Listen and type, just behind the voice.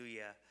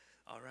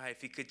All right,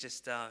 if you could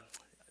just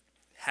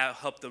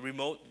help the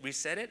remote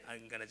reset it,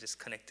 I'm going to just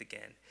connect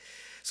again.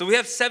 So we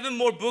have 7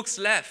 more books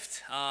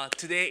left.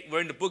 Today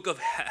we're in the book of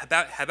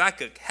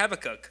Habakkuk.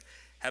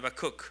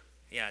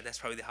 Yeah, that's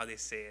probably how they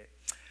say it.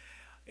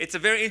 It's a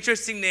very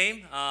interesting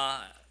name.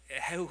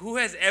 Who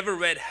has ever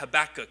read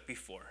Habakkuk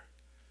before?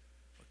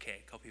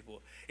 Okay, a couple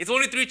people. It's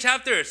only 3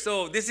 chapters,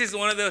 so this is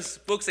one of those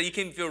books that you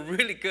can feel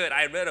really good.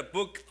 I read a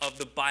book of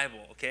the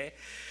Bible, okay?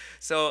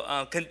 So,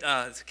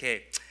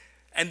 okay.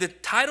 And the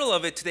title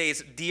of it today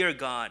is Dear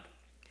God.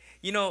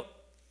 You know,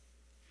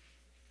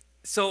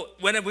 so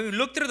when we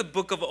look through the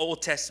book of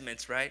Old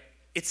Testaments, right?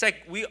 It's like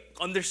we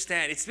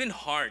understand, it's been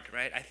hard,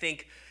 right? I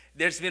think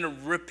there's been a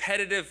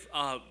repetitive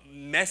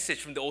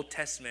message from the Old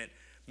Testament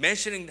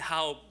mentioning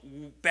how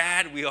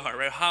bad we are,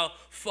 right? How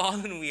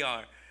fallen we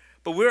are.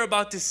 But we're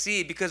about to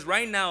see, because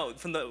right now,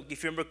 if you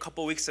remember a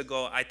couple weeks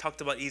ago, I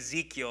talked about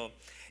Ezekiel.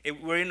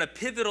 We're in a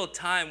pivotal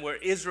time where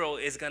Israel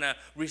is going to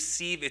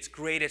receive its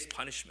greatest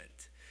punishment.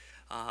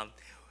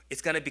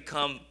 It's going to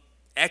become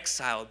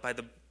exiled by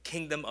the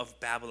kingdom of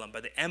Babylon,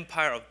 by the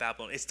empire of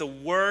Babylon. It's the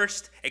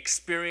worst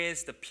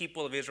experience the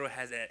people of Israel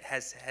has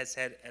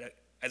had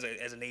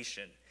as a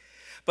nation.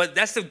 But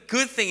that's the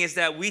good thing, is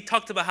that we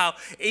talked about how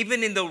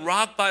even in the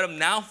rock bottom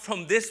now,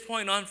 from this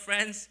point on,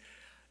 friends,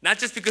 not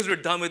just because we're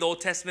done with Old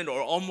Testament or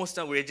almost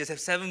done, we just have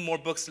 7 more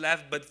books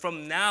left, but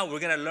from now we're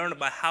going to learn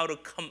about how to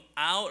come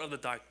out of the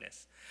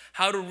darkness,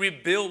 how to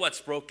rebuild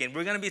what's broken.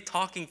 We're going to be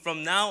talking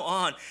from now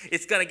on.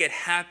 It's going to get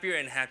happier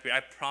and happier.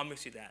 I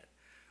promise you that.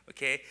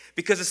 Okay?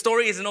 Because the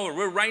story isn't over.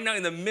 We're right now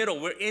in the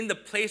middle. We're in the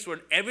place where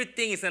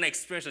everything is going to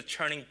experience a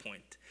turning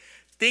point.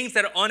 Things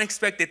that are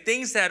unexpected,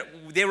 things that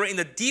they were in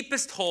the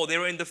deepest hole, they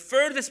were in the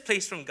furthest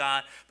place from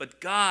God, but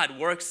God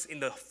works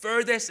in the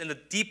furthest and the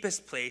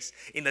deepest place,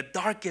 in the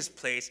darkest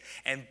place,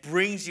 and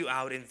brings you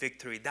out in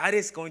victory. That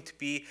is going to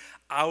be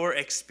our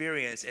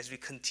experience as we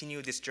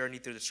continue this journey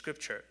through the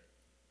scripture.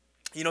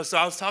 You know, so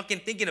I was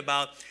thinking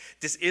about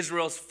this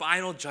Israel's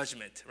final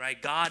judgment,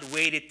 right? God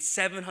waited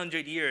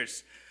 700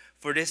 years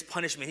for this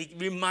punishment. He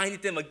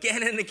reminded them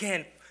again and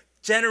again,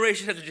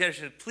 generation after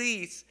generation,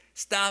 please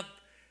stop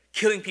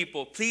killing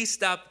people. Please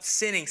stop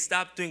sinning.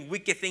 Stop doing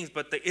wicked things.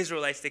 But the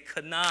Israelites, they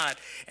could not.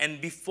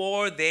 And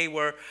before they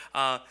were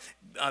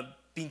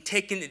being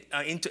taken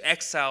into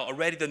exile,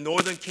 already the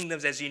northern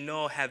kingdoms, as you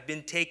know, have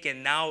been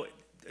taken. Now,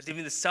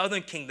 even the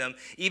southern kingdom,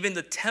 even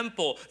the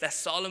temple that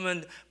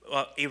Solomon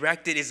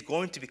erected is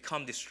going to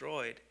become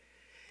destroyed.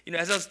 You know,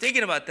 as I was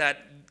thinking about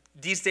that,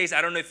 these days,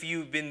 I don't know if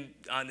you've been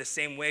the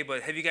same way,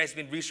 but have you guys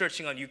been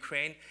researching on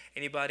Ukraine?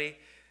 Anybody?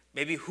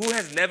 Maybe who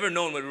has never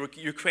known what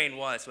Ukraine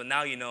was, but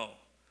now you know?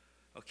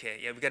 Okay,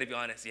 yeah, we got to be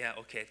honest. Yeah,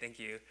 okay, thank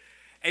you.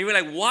 And you're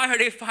like, why are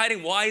they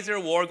fighting? Why is there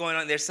a war going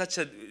on? There's such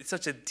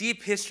a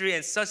deep history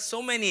and so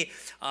many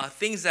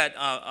things that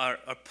are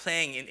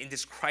playing in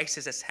this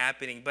crisis that's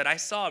happening. But I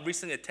saw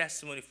recently a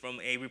testimony from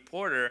a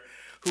reporter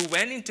who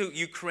went into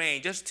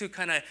Ukraine just to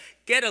kind of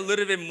get a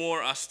little bit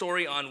more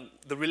story on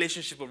the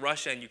relationship of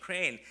Russia and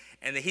Ukraine.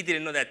 And he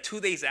didn't know that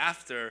 2 days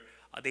after,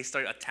 they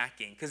started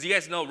attacking. Because you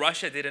guys know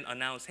Russia didn't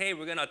announce, hey,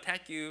 we're going to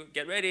attack you.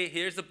 Get ready.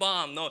 Here's the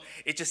bomb. No,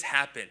 it just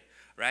happened.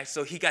 Right?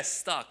 So he got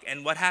stuck.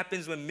 And what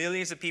happens when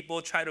millions of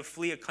people try to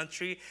flee a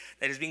country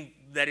that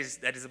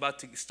is about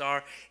to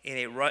start in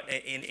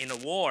a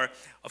war?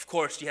 Of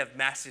course, you have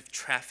massive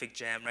traffic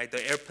jam, right?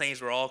 The airplanes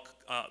were all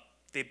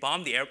they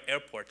bombed the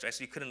airports, right?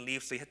 So you couldn't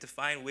leave, so you had to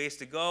find ways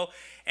to go.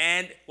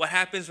 And what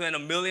happens when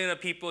 1 million of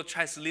people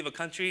tries to leave a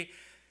country?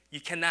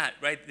 You cannot,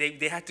 right?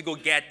 They had to go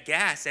get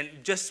gas, and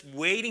just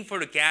waiting for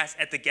the gas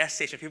at the gas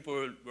station,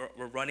 people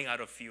were running out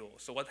of fuel.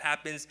 So what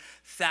happens?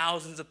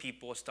 Thousands of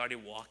people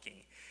started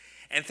walking.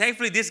 And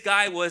thankfully, this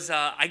guy was,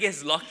 I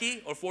guess,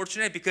 lucky or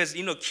fortunate, because,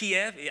 you know,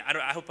 Kiev,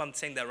 I hope I'm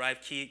saying that right,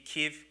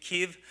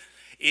 Kiev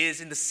is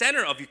in the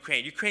center of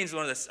Ukraine. Ukraine is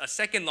one of the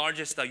second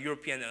largest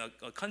European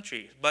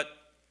country. But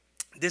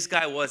this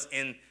guy was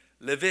in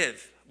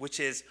Lviv, which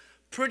is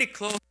pretty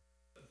close to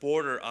the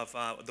border of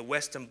the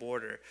western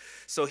border.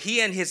 So he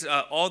and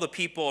all the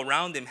people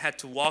around him had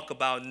to walk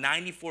about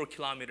 94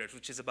 kilometers,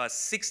 which is about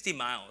 60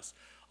 miles.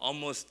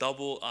 Almost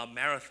double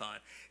marathon.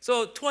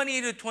 So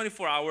 20 to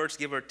 24 hours,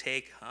 give or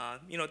take.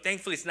 You know,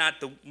 thankfully it's not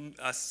the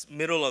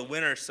middle of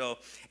winter. So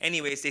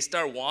anyways, they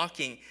start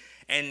walking,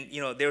 and, you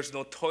know, there's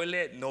no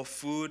toilet, no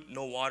food,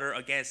 no water.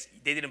 Again,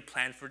 they didn't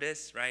plan for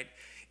this, right?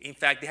 In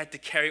fact, they had to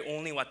carry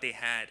only what they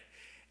had.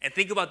 And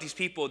think about these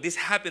people. This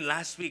happened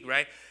last week,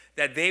 right?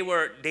 That they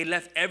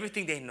left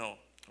everything they know,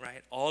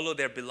 right? All of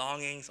their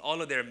belongings, all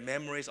of their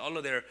memories, all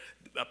of their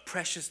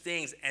precious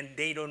things, and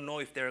they don't know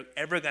if they're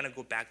ever going to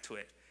go back to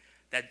it.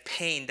 That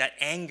pain, that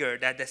anger,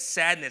 that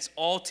sadness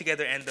all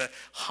together, and the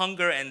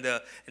hunger and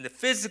the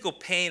physical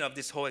pain of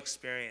this whole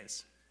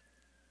experience.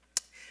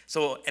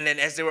 So, and then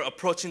as they were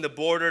approaching the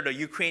border, the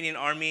Ukrainian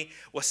army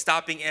was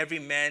stopping every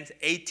man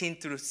 18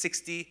 through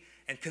 60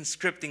 and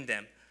conscripting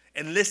them,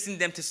 enlisting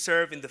them to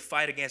serve in the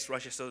fight against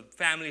Russia. So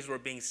families were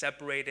being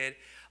separated.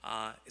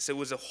 So it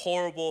was a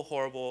horrible,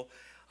 horrible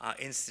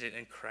incident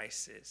and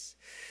crisis.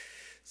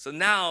 So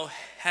now,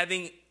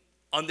 having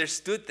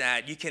understood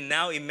that, you can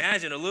now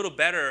imagine a little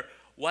better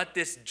what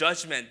this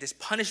judgment, this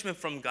punishment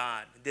from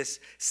God, this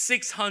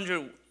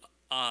 600,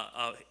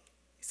 how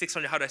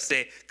do I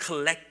say,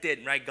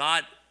 collected, right?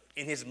 God,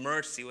 in his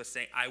mercy, was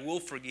saying, I will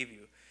forgive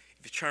you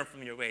if you turn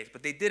from your ways.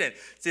 But they didn't.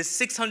 This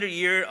 600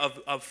 year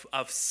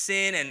of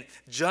sin and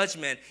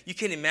judgment, you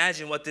can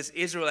imagine what this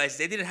Israelites,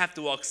 they didn't have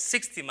to walk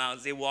 60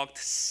 miles. They walked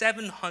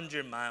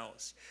 700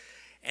 miles.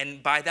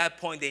 And by that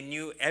point, they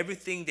knew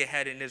everything they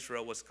had in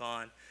Israel was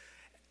gone.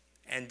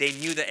 And they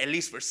knew that at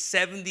least for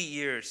 70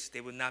 years,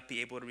 they would not be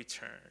able to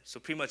return. So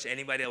pretty much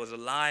anybody that was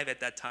alive at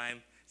that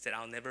time said,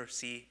 I'll never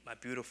see my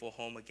beautiful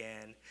home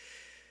again.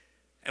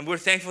 And we're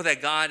thankful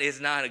that God is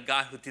not a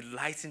God who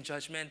delights in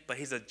judgment, but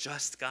he's a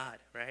just God,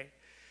 right?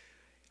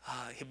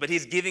 But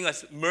he's giving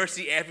us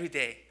mercy every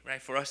day,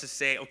 right? For us to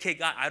say, okay,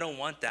 God, I don't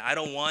want that. I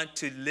don't want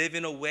to live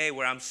in a way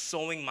where I'm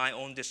sowing my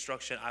own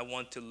destruction. I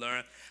want to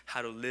learn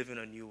how to live in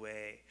a new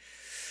way.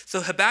 So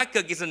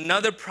Habakkuk is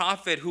another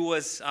prophet who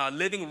was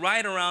living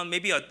right around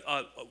maybe a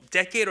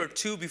decade or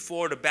two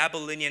before the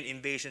Babylonian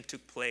invasion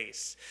took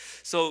place.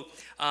 So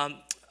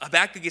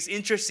Habakkuk is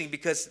interesting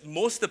because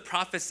most of the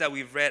prophets that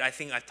we've read, I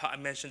think I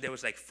mentioned there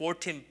was like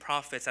 14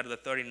 prophets out of the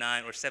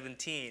 39 or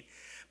 17.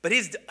 But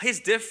he's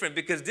different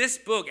because this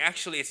book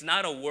actually is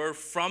not a word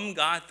from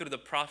God through the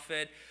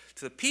prophet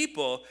to the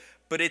people,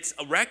 but it's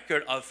a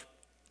record of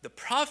the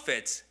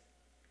prophet's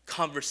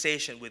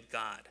conversation with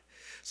God.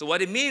 So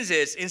what it means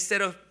is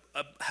instead of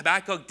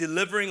Habakkuk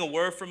delivering a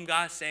word from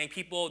God saying,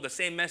 people, the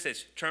same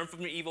message, turn from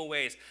your evil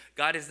ways.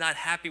 God is not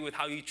happy with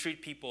how you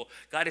treat people.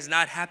 God is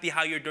not happy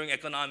how you're doing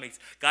economics.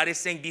 God is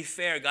saying, be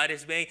fair. God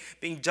is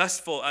being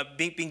justful,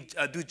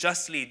 do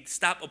justly.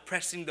 Stop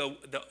oppressing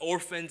the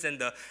orphans and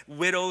the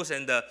widows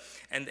and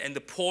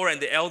the poor and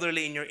the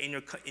elderly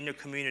in your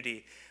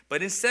community.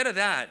 But instead of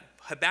that,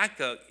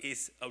 Habakkuk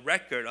is a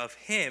record of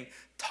him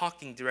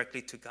talking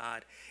directly to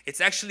God. It's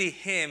actually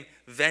him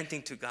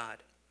venting to God.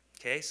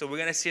 Okay, so we're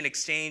going to see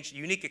an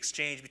unique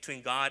exchange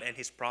between God and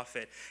his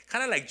prophet.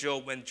 Kind of like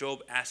Job, when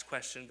Job asked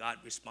questions, God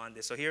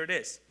responded. So here it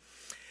is.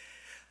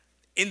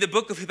 In the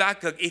book of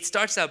Habakkuk, it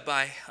starts out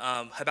by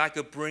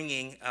Habakkuk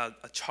bringing a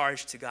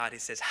charge to God.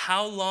 It says,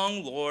 how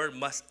long, Lord,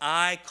 must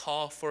I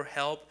call for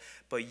help,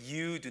 but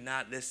you do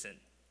not listen?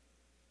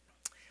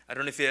 I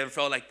don't know if you ever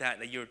felt like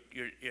that you're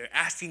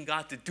asking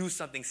God to do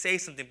something, say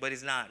something, but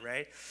he's not,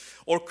 right?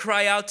 Or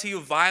cry out to you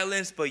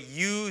violence, but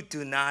you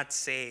do not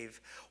save.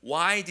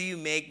 Why do you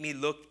make me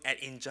look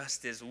at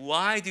injustice?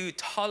 Why do you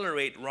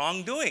tolerate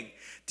wrongdoing?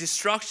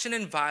 Destruction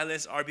and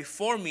violence are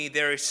before me.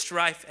 There is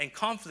strife and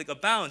conflict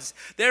abounds.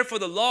 Therefore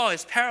the law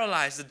is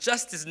paralyzed. The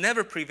justice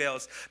never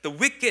prevails. The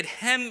wicked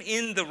hem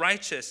in the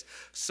righteous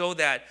so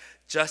that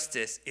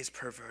justice is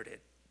perverted.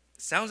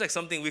 Sounds like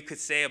something we could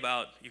say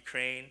about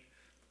Ukraine,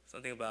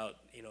 something about,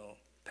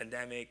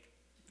 pandemic.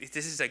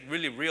 This is like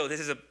really real. This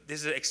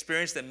is an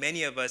experience that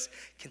many of us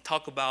can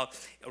talk about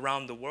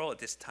around the world at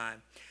this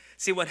time.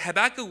 See, when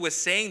Habakkuk was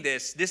saying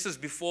this was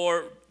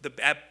before the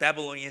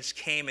Babylonians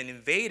came and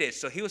invaded.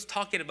 So he was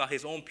talking about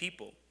his own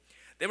people.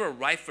 They were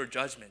ripe for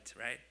judgment,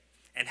 right?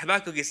 And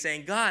Habakkuk is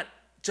saying, God,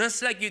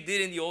 just like you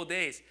did in the old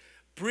days,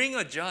 bring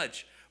a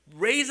judge,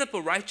 raise up a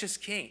righteous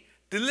king,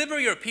 deliver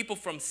your people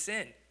from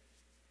sin.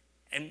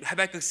 And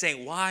Habakkuk is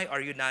saying, why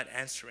are you not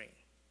answering?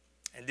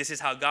 And this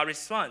is how God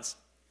responds.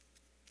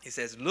 He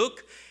says,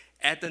 look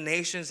at the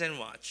nations and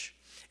watch,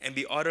 and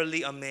be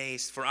utterly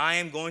amazed, for I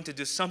am going to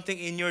do something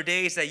in your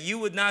days that you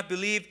would not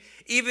believe,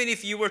 even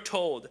if you were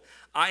told.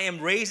 I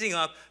am raising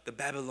up the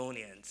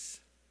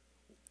Babylonians.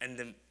 And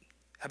then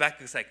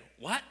Habakkuk's like,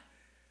 what?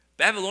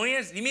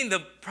 Babylonians? You mean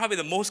probably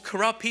the most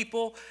corrupt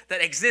people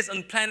that exist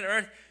on planet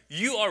Earth?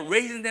 You are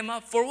raising them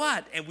up for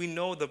what? And we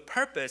know the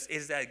purpose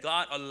is that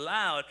God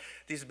allowed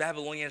these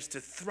Babylonians to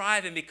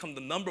thrive and become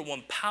the number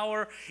one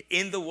power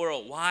in the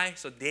world. Why?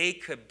 So they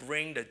could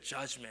bring the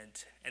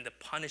judgment and the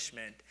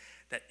punishment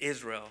that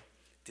Israel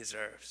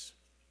deserves.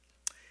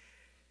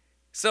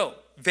 So,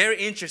 very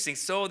interesting.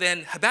 So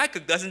then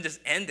Habakkuk doesn't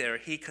just end there.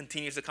 He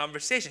continues the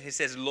conversation. He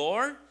says,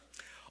 Lord,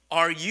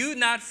 are you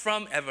not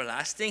from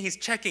everlasting? He's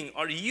checking.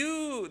 Are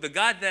you the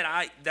God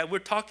that we're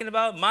talking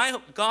about? My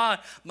God,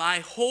 my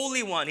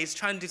Holy One. He's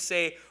trying to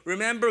say,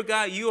 remember,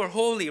 God, you are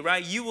holy,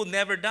 right? You will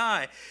never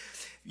die.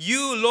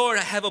 You, Lord,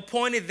 have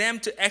appointed them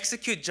to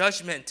execute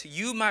judgment.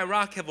 You, my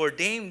rock, have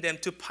ordained them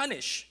to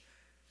punish.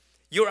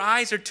 Your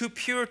eyes are too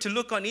pure to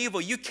look on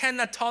evil. You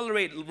cannot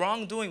tolerate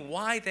wrongdoing.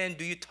 Why then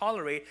do you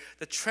tolerate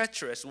the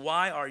treacherous?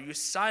 Why are you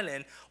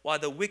silent while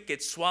the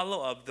wicked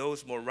swallow up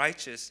those more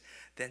righteous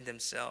than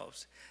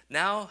themselves?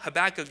 Now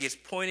Habakkuk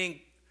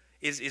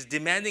is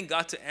demanding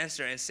God to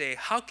answer and say,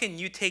 how can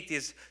you take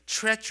these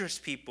treacherous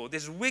people,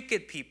 these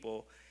wicked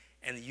people,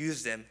 and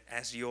use them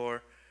as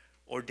your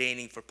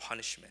ordaining for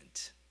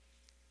punishment?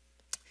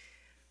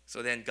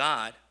 So then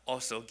God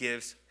also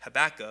gives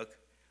Habakkuk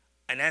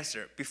an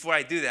answer. Before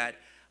I do that,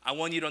 I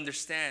want you to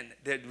understand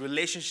that the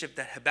relationship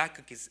that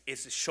Habakkuk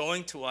is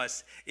showing to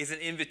us is an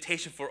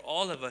invitation for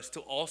all of us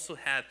to also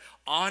have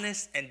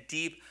honest and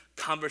deep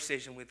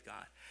conversation with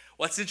God.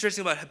 What's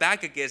interesting about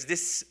Habakkuk is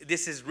this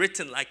is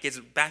written like it's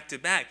back to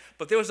back,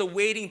 but there was a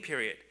waiting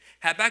period.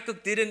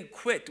 Habakkuk didn't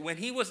quit. When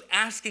he was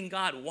asking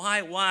God,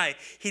 why?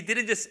 He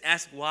didn't just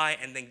ask why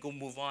and then go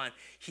move on.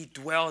 He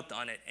dwelt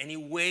on it and he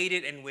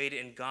waited,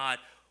 and God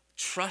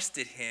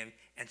trusted him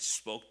and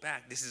spoke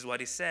back. This is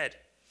what he said.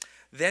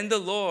 Then the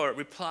Lord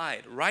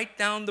replied, write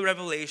down the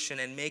revelation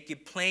and make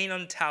it plain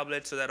on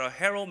tablets so that a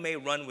herald may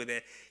run with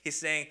it. He's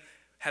saying,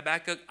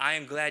 Habakkuk, I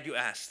am glad you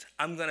asked.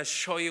 I'm going to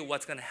show you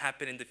what's going to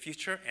happen in the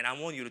future, and I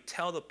want you to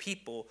tell the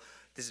people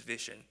this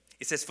vision.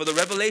 It says, for the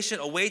revelation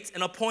awaits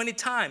an appointed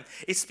time.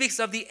 It speaks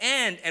of the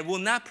end and will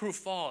not prove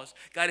false.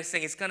 God is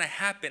saying it's going to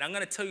happen. I'm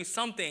going to tell you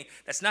something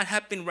that's not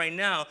happening right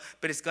now,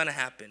 but it's going to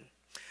happen.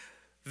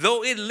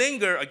 Though it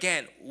linger,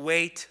 again,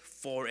 wait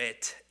for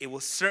it. It will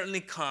certainly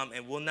come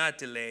and will not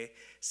delay.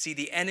 See,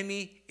 the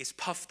enemy is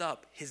puffed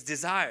up. His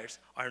desires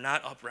are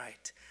not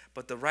upright,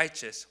 but the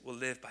righteous will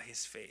live by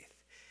his faith.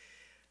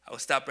 I will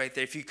stop right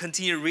there. If you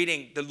continue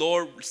reading, the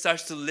Lord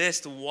starts to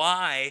list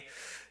why.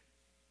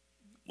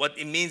 What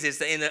it means is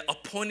that in the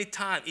appointed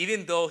time,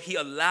 even though he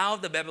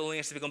allowed the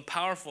Babylonians to become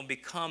powerful and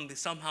become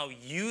somehow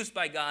used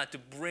by God to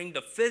bring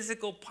the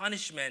physical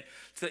punishment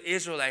to the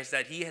Israelites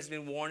that he has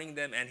been warning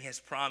them and he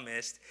has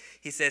promised,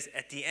 he says,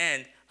 at the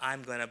end,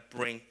 I'm going to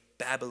bring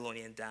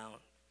Babylonian down.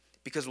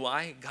 Because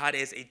why? God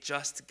is a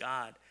just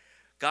God.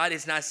 God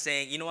is not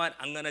saying, you know what,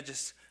 I'm going to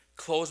just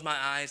close my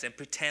eyes and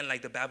pretend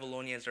like the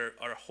Babylonians are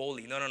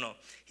holy. No.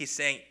 He's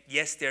saying,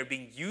 yes, they're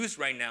being used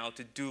right now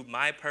to do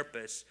my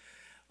purpose,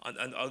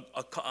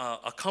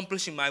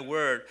 accomplishing my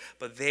word,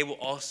 but they will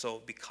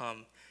also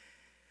become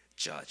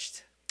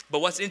judged. But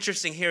what's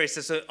interesting here is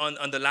that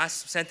on the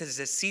last sentence, it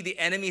says, see, the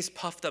enemy is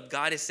puffed up.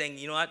 God is saying,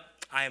 you know what?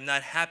 I am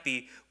not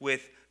happy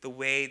with the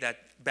way that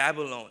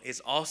Babylon is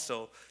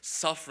also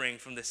suffering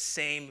from the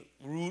same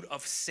root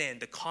of sin,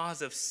 the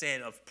cause of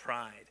sin of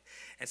pride.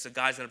 And so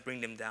God's going to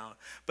bring them down.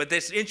 But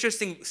there's an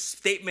interesting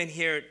statement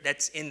here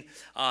that's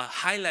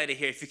highlighted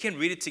here. If you can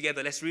read it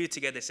together, let's read it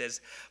together. It says,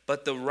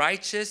 but the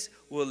righteous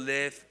will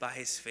live by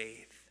his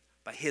faith,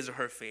 by his or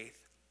her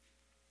faith.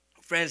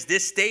 Friends,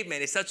 this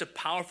statement is such a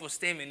powerful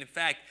statement. In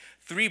fact,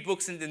 3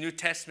 books in the New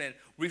Testament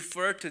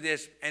refer to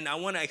this, and I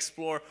want to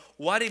explore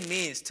what it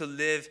means to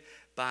live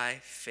by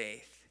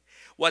faith.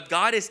 What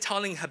God is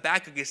telling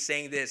Habakkuk is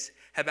saying this,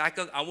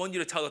 Habakkuk, I want you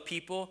to tell the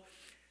people,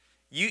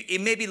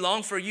 it may be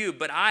long for you,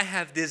 but I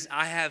have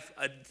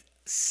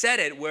said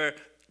it where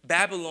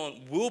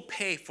Babylon will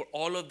pay for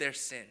all of their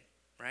sin,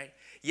 right?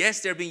 Yes,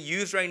 they're being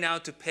used right now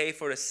to pay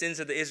for the sins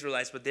of the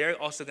Israelites, but they're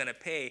also going to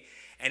pay.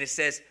 And it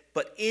says,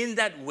 but in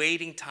that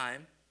waiting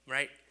time,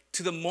 right,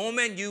 to the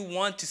moment you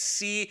want to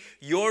see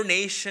your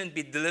nation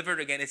be delivered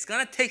again, it's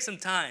going to take some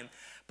time.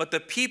 But the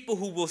people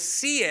who will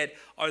see it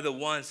are the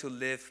ones who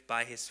live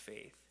by his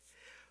faith.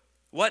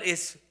 What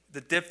is the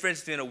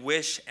difference between a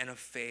wish and a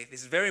faith?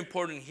 It's very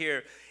important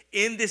here.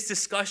 In this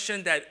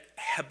discussion that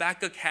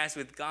Habakkuk has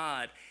with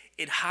God,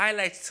 it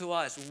highlights to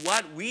us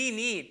what we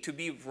need to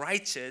be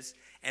righteous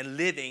and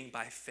living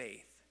by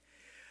faith.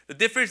 The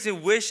difference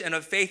in wish and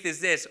a faith is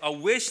this. A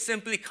wish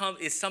simply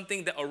is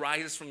something that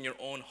arises from your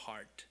own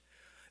heart.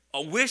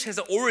 A wish has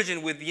an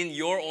origin within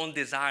your own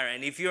desire.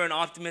 And if you're an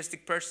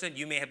optimistic person,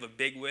 you may have a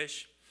big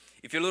wish.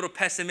 If you're a little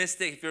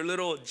pessimistic, if you're a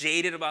little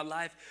jaded about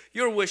life,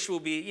 your wish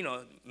will be,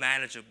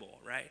 manageable,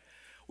 right?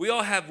 We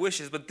all have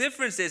wishes, but the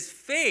difference is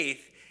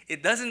faith,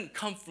 it doesn't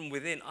come from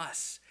within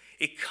us.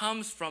 It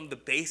comes from the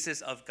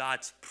basis of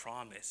God's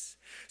promise.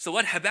 So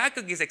what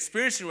Habakkuk is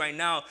experiencing right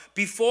now,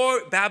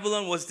 before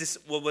Babylon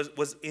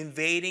was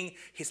invading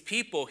his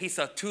people, he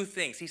saw 2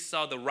 things. He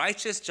saw the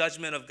righteous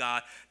judgment of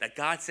God, that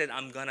God said,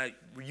 I'm going to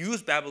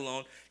use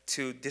Babylon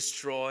to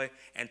destroy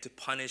and to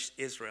punish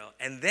Israel.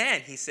 And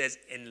then he says,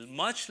 in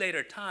much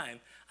later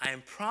time, I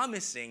am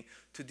promising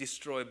to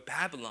destroy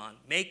Babylon,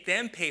 make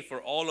them pay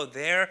for all of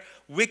their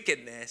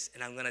wickedness,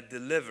 and I'm going to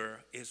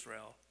deliver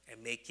Israel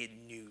and make it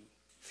new.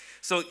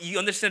 So you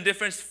understand the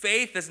difference?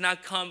 Faith does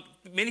not come,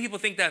 many people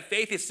think that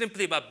faith is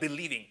simply about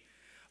believing,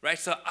 right?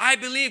 So I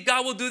believe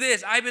God will do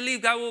this. I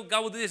believe God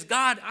will do this.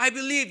 God, I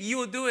believe you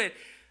will do it.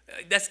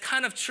 That's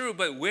kind of true,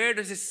 but where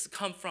does this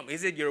come from?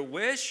 Is it your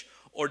wish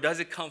or does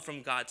it come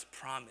from God's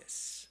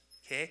promise?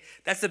 Okay,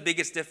 that's the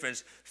biggest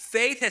difference.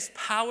 Faith has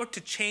power to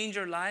change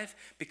your life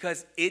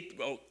because it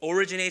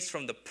originates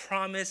from the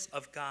promise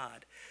of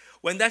God.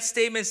 When that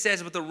statement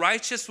says, but the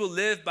righteous will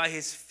live by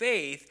his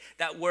faith,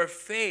 that word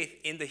faith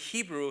in the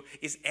Hebrew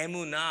is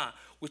emunah,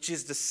 which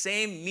is the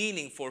same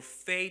meaning for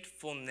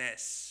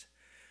faithfulness.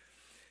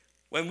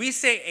 When we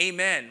say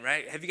amen,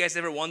 right? Have you guys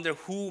ever wondered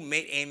who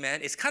made amen?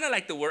 It's kind of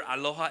like the word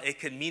aloha. It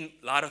can mean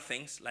a lot of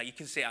things. Like you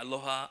can say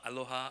aloha,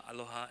 aloha,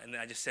 aloha, and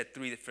then I just said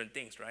 3 different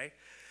things, right?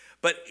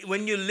 But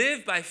when you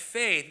live by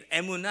faith,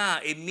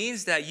 emunah, it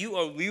means that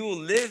we will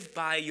live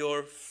by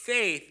your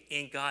faith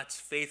in God's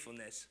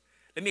faithfulness.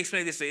 Let me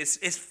explain it this way.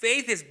 It's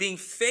faith is being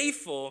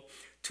faithful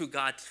to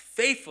God's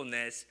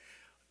faithfulness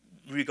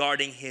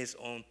regarding his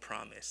own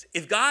promise.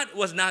 If God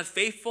was not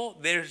faithful,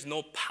 there's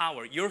no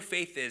power. Your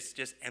faith is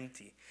just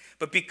empty.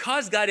 But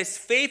because God is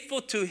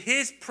faithful to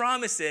his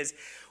promises,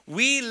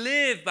 We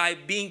live by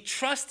being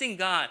trusting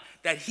God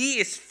that He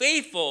is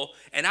faithful,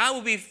 and I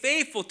will be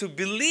faithful to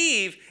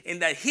believe in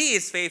that He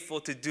is faithful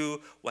to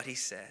do what He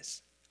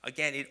says.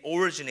 Again, it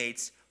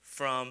originates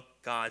from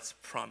God's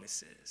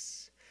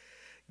promises.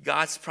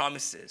 God's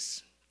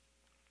promises.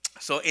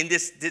 So in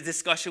this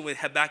discussion with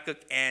Habakkuk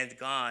and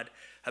God,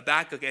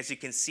 Habakkuk, as you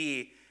can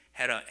see,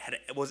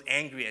 was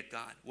angry at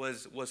God,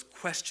 was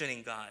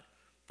questioning God.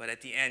 But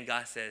at the end,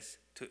 God says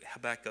to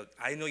Habakkuk,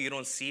 I know you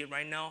don't see it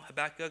right now,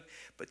 Habakkuk,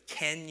 but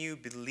can you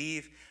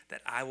believe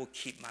that I will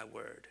keep my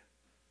word?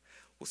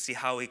 We'll see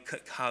how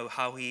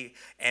he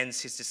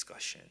ends his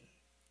discussion.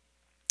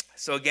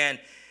 So again,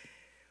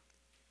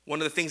 one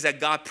of the things that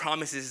God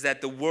promises is that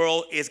the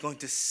world is going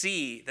to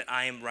see that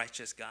I am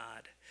righteous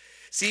God.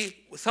 See,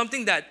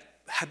 something that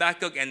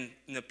Habakkuk and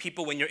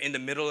people, when you're in the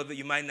middle of it,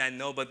 you might not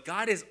know, but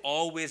God is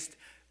always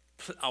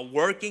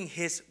working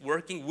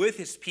with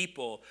His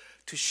people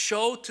to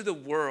show to the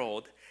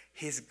world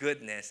His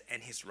goodness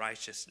and His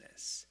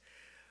righteousness.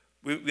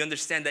 We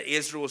understand that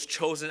Israel was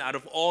chosen out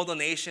of all the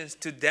nations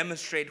to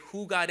demonstrate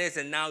who God is.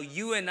 And now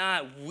you and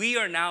I, we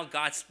are now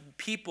God's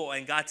people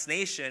and God's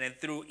nation. And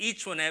through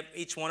each one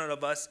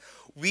of us,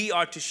 we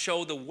are to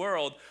show the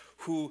world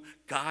who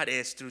God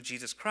is through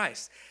Jesus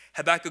Christ.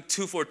 Habakkuk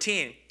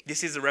 2:14,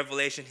 this is the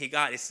revelation he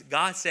got.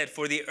 God said,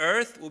 for the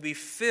earth will be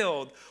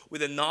filled with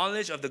the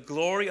knowledge of the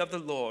glory of the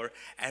Lord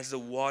as the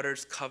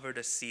waters cover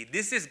the sea.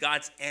 This is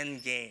God's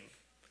end game.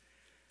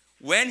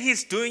 When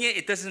He's doing it,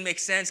 it doesn't make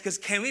sense, because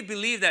can we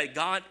believe that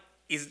God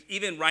is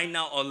even right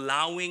now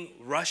allowing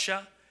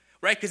Russia?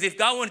 Right? Because if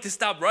God wanted to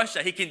stop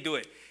Russia, He can do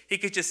it. He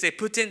could just say,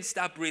 Putin,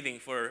 stop breathing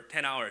for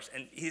 10 hours,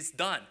 and He's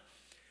done.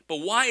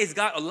 But why is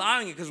God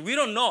allowing it? Because we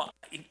don't know.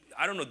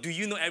 I don't know. Do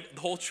you know the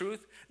whole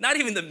truth? Not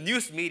even the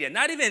news media,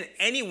 not even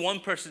any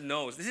one person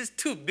knows. This is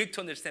too big to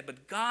understand.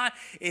 But God,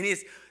 in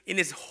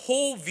his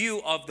whole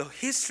view of the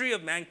history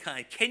of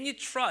mankind, can you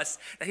trust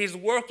that He's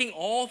working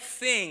all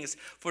things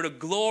for the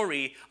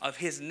glory of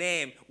His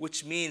name,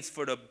 which means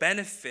for the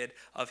benefit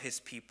of His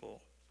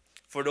people,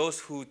 for those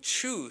who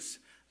choose,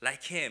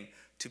 like Him,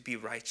 to be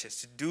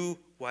righteous, to do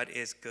what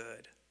is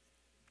good.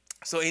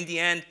 So in the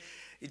end,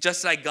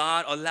 just like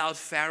God allowed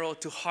Pharaoh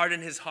to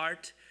harden his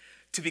heart,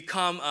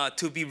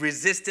 to be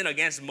resistant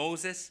against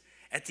Moses.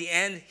 At the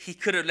end, he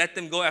could have let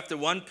them go after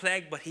one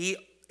plague, but he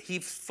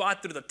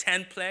fought through the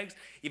 10 plagues.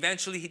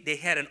 Eventually, they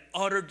had an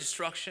utter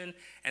destruction,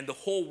 and the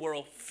whole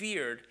world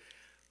feared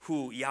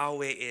who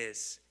Yahweh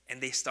is,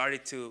 and they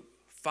started to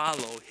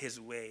follow His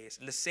ways.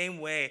 In the same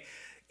way,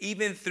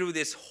 even through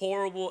this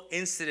horrible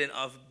incident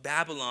of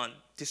Babylon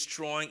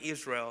destroying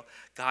Israel,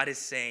 God is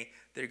saying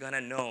they're going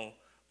to know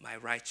my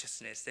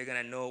righteousness. They're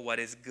going to know what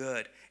is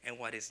good and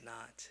what is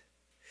not.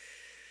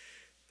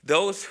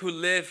 Those who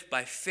live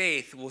by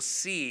faith will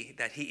see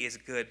that He is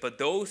good.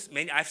 But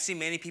I've seen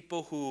many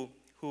people who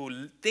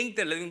think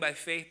they're living by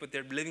faith, but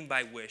they're living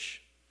by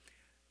wish.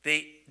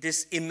 They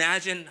just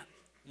imagine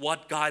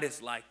what God is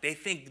like. They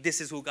think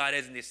this is who God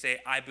is, and they say,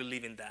 I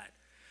believe in that.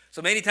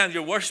 So many times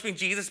you're worshiping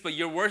Jesus, but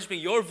you're worshiping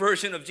your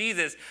version of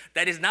Jesus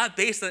that is not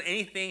based on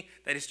anything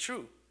that is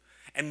true.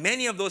 And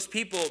many of those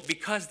people,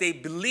 because they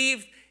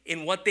believed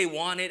in what they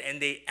wanted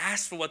and they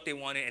asked for what they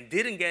wanted and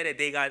didn't get it,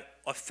 they got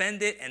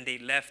offended and they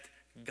left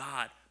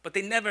God, but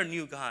they never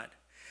knew God.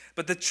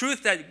 But the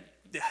truth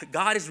that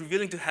God is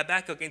revealing to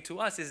Habakkuk and to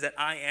us is that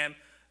I am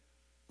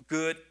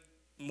good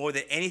more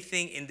than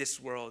anything in this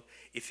world.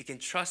 If you can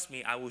trust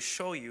me, I will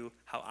show you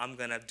how I'm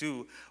going to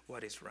do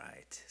what is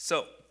right.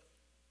 So,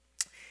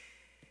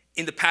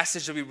 in the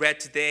passage that we read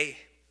today,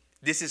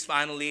 this is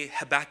finally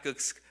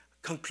Habakkuk's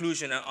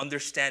conclusion and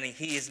understanding.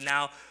 He is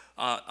now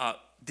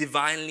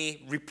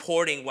divinely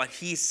reporting what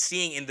he's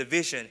seeing in the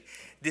vision.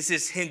 This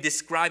is him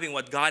describing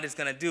what God is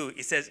going to do.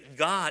 It says,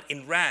 God,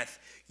 in wrath,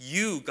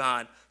 you,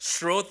 God,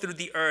 strode through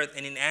the earth,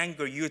 and in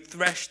anger, you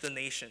threshed the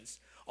nations.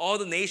 All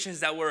the nations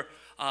that were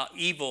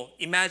evil.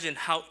 Imagine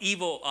how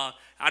evil.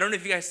 I don't know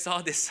if you guys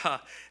saw this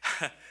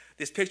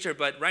this picture,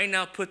 but right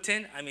now,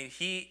 Putin, I mean,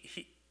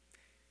 he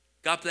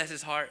God bless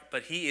his heart,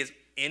 but he is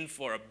in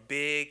for a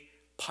big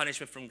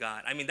punishment from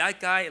God. I mean, that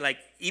guy, like,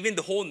 even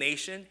the whole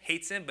nation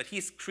hates him, but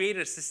he's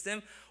created a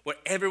system where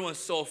everyone's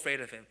so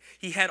afraid of him.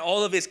 He had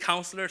all of his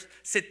counselors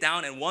sit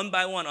down, and one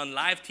by one on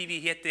live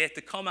TV, he had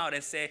to come out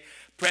and say,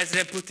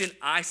 President Putin,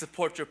 I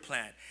support your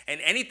plan.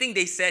 And anything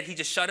they said, he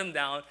just shut him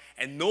down,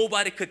 and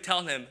nobody could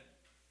tell him,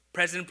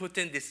 President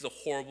Putin, this is a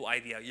horrible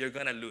idea. You're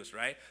gonna lose,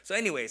 right? So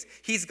anyways,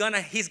 he's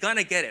gonna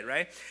get it,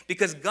 right?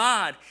 Because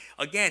God,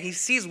 again, He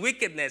sees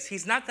wickedness.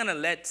 He's not gonna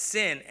let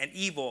sin and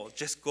evil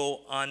just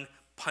go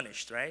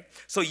unpunished, right?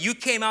 So you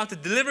came out to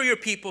deliver your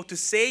people, to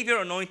save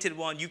your anointed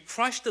one. You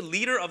crushed the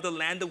leader of the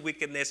land of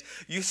wickedness.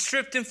 You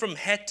stripped him from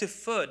head to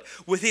foot.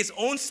 With his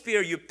own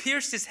spear, you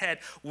pierced his head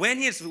when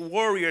his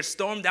warriors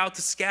stormed out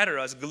to scatter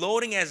us,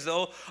 gloating as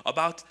though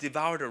about to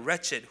devour the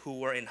wretched who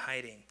were in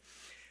hiding.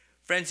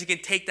 Friends, you can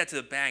take that to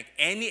the bank.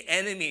 Any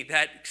enemy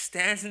that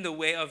stands in the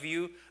way of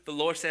you, the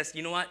Lord says,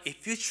 you know what?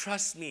 If you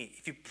trust me,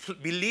 if you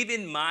believe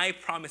in my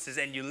promises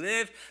and you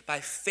live by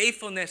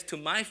faithfulness to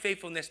my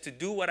faithfulness to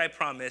do what I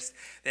promised,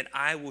 then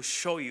I will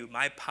show you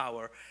my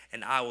power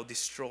and I will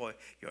destroy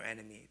your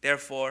enemy.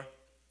 Therefore,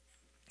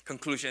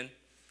 conclusion,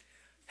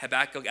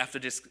 Habakkuk, after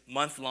this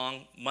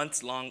months-long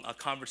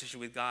conversation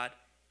with God,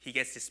 he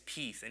gets this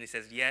peace and he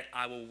says, yet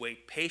I will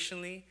wait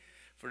patiently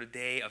for the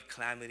day of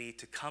calamity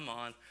to come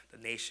on the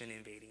nation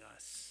invading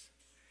us.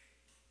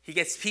 He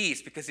gets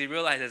peace because he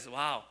realizes,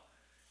 wow,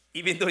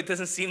 even though it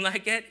doesn't seem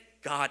like it,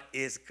 God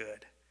is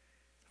good,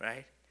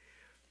 right?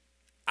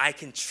 I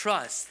can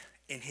trust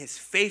in his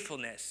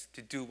faithfulness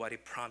to do what he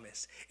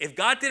promised. If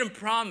God didn't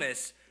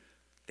promise,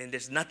 then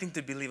there's nothing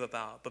to believe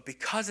about. But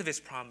because of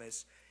his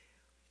promise,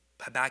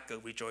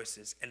 Habakkuk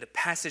rejoices. And the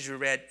passage we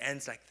read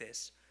ends like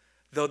this.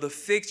 Though the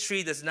fig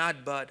tree does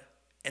not bud,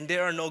 and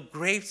there are no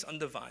grapes on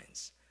the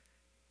vines.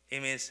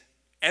 It means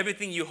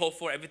everything you hope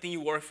for, everything you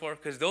work for,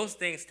 because those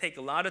things take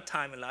a lot of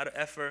time, a lot of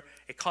effort.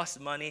 It costs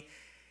money.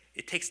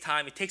 It takes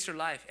time. It takes your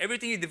life.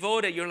 Everything you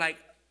devoted, you're like,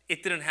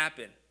 it didn't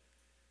happen,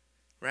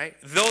 right?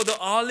 Though the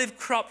olive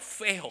crop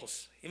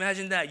fails,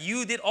 imagine that.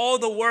 You did all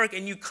the work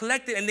and you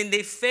collected and then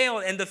they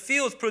failed and the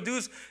fields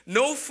produce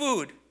no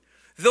food.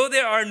 Though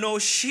there are no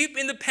sheep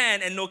in the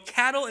pen and no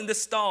cattle in the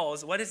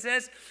stalls, what it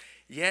says?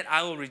 Yet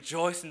I will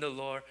rejoice in the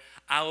Lord.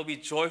 I will be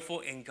joyful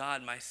in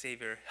God, my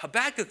Savior.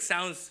 Habakkuk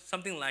sounds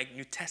something like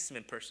New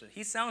Testament person.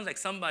 He sounds like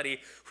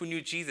somebody who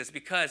knew Jesus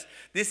because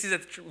this is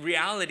a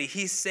reality.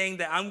 He's saying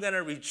that I'm going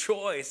to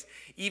rejoice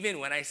even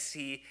when I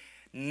see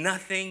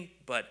nothing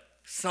but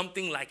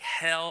something like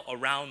hell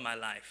around my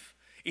life.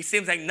 It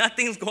seems like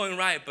nothing's going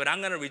right, but I'm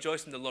going to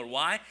rejoice in the Lord.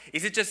 Why?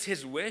 Is it just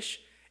his wish?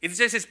 Is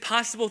it just his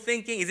possible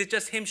thinking? Is it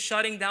just him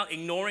shutting down,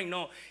 ignoring?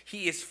 No,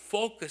 he is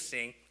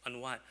focusing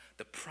on what?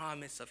 The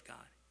promise of God.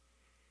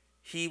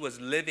 He was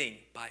living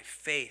by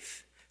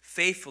faith.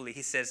 Faithfully,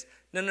 he says,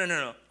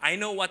 no. I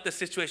know what the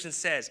situation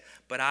says,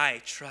 but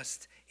I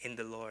trust in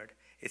the Lord.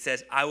 It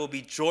says, I will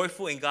be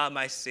joyful in God,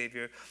 my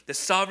Savior. The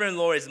sovereign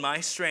Lord is my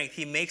strength.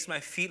 He makes my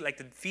feet like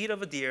the feet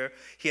of a deer.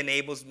 He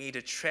enables me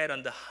to tread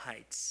on the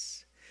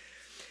heights.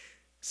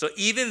 So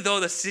even though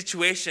the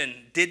situation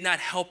did not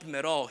help him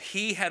at all,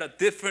 he had a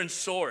different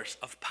source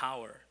of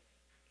power.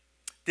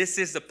 This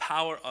is the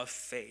power of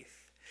faith.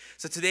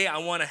 So today I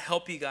want to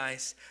help you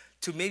guys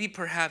to maybe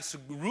perhaps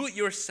root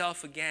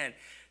yourself again.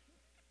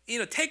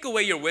 Take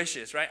away your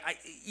wishes, right?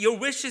 Your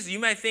wishes you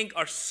might think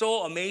are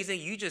so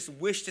amazing. You just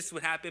wish this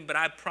would happen. But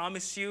I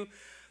promise you,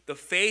 the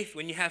faith,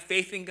 when you have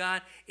faith in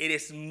God, it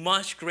is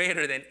much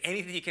greater than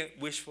anything you can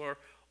wish for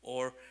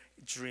or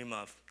dream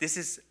of. This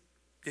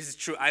is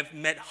true. I've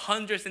met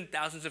hundreds and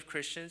thousands of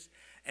Christians.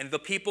 And the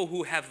people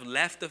who have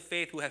left the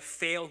faith, who have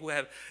failed, who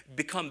have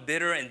become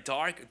bitter and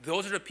dark,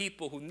 those are the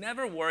people who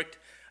never worked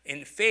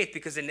in faith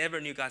because they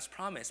never knew God's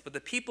promise. But the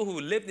people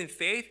who lived in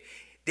faith,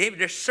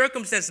 their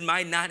circumstances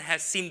might not have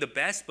seemed the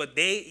best, but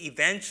they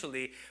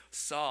eventually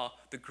saw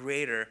the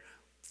greater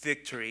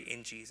victory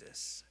in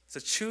Jesus. So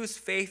choose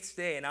faith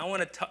today. And I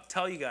want to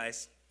tell you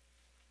guys,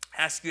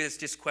 ask you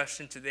this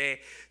question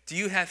today. Do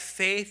you have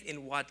faith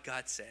in what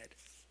God said?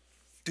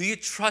 Do you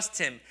trust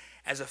him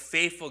as a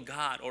faithful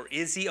God, or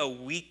is he a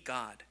weak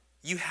God?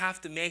 You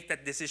have to make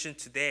that decision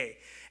today.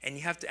 And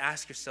you have to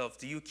ask yourself,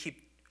 do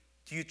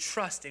you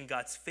trust in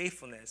God's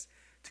faithfulness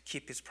to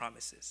keep his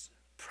promises?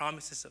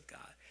 Promises of God.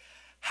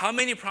 How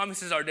many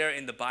promises are there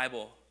in the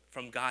Bible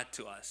from God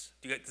to us?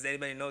 Does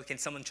anybody know? Can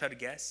someone try to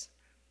guess?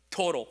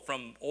 Total,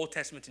 from Old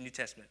Testament to New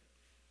Testament.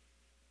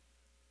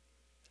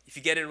 If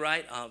you get it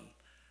right,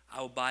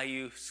 I will buy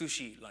you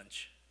sushi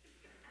lunch.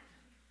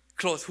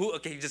 Close. Who?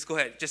 Okay, just go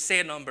ahead. Just say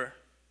a number.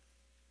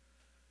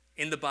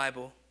 In the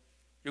Bible.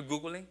 You're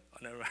Googling? Oh,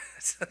 never mind.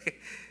 Okay.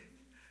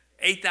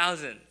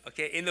 8,000.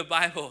 Okay, in the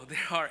Bible, there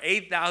are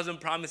 8,000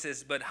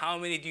 promises, but how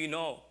many do you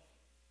know?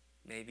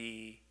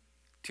 Maybe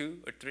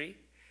 2 or 3?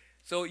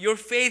 So your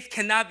faith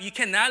you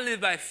cannot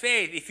live by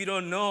faith if you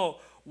don't know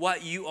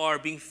what you are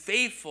being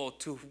faithful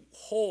to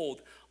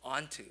hold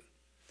onto.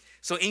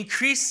 So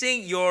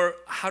increasing your,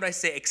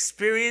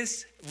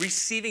 experience,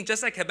 receiving,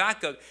 just like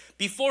Habakkuk,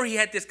 before he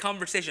had this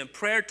conversation,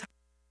 prayer time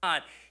with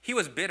God, he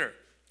was bitter.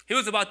 He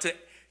was about to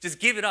just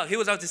give it up. He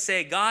was about to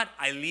say, God,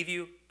 I leave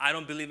you. I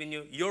don't believe in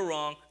you. You're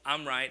wrong.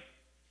 I'm right.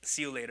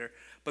 See you later.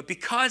 But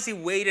because he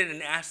waited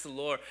and asked the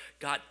Lord,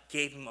 God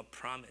gave him a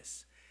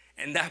promise.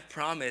 And that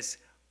promise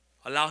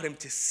allowed him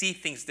to see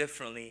things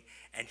differently,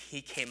 and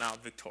he came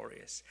out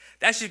victorious.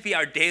 That should be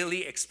our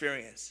daily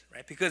experience,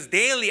 right? Because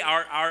daily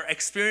our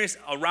experience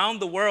around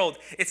the world,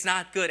 it's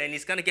not good, and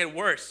it's going to get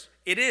worse.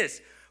 It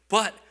is.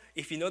 But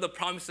if you know the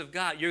promise of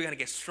God, you're going to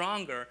get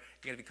stronger.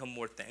 You're going to become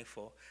more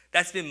thankful.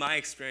 That's been my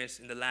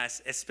experience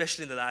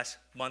especially in the last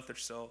month or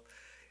so.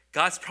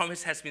 God's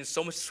promise has been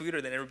so much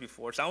sweeter than ever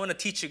before. So I want to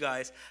teach you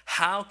guys,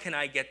 how can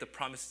I get the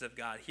promises of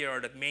God? Here are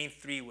the main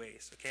 3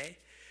 ways, okay?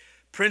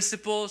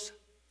 Principles,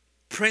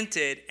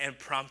 printed, and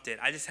prompted.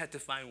 I just had to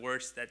find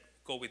words that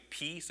go with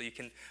P so you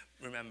can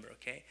remember,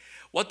 okay?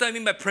 What do I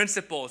mean by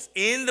principles?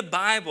 In the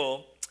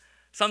Bible,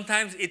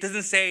 Sometimes it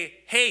doesn't say,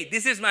 hey,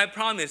 this is my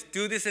promise,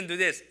 do this and do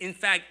this. In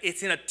fact,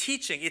 it's in a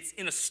teaching, it's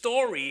in a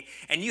story,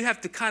 and you have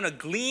to kind of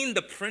glean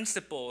the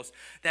principles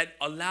that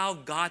allow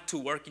God to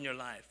work in your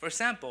life. For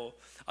example,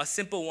 a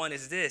simple one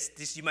is this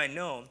you might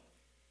know.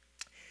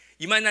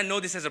 You might not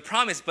know this as a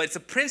promise, but it's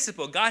a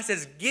principle. God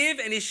says, give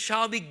and it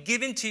shall be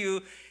given to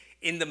you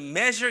in the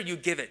measure you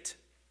give it.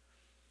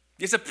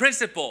 It's a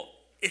principle.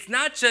 It's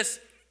not just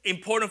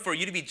important for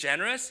you to be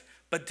generous,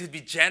 but to be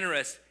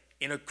generous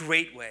in a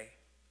great way.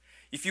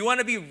 If you want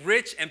to be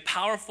rich and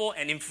powerful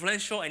and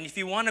influential, and if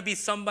you want to be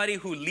somebody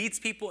who leads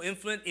people,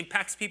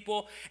 impacts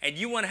people, and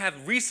you want to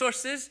have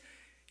resources,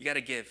 you got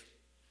to give.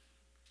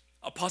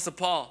 Apostle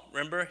Paul,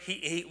 remember,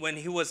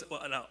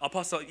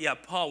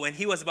 Paul, when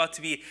he was about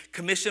to be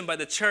commissioned by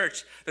the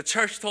church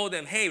told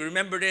him, hey,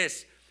 remember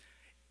this.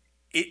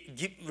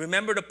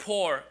 Remember the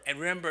poor, and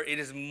remember it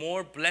is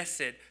more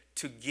blessed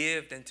to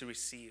give than to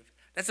receive.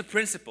 That's a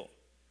principle,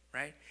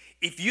 right?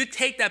 If you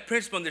take that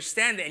principle,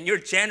 understand it, and you're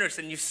generous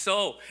and you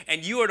sow,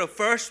 and you are the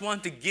first one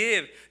to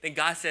give, then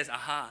God says,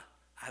 aha,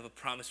 I have a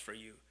promise for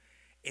you.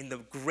 In the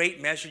great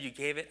measure you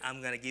gave it,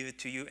 I'm going to give it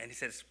to you. And he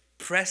says,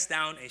 pressed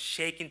down and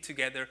shaken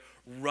together,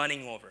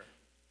 running over.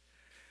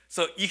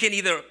 So you can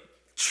either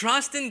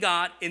trust in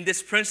God in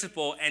this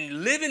principle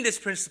and live in this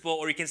principle,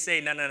 or you can say,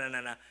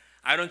 no.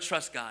 I don't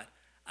trust God.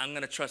 I'm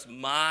going to trust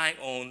my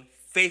own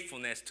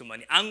faithfulness to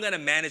money. I'm going to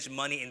manage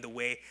money in the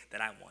way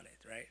that I want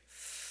it, right?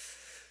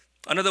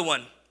 Another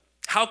one,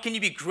 how can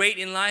you be great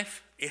in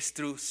life? Is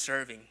through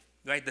serving,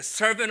 right? The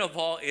servant of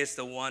all is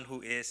the one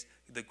who is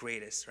the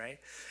greatest, right?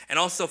 And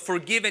also,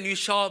 forgive and you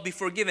shall be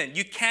forgiven.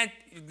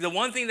 The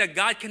one thing that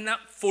God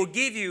cannot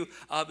forgive you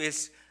of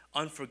is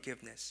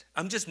unforgiveness.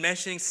 I'm just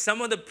mentioning some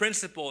of the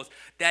principles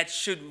that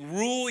should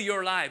rule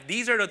your life.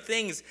 These are the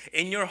things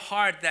in your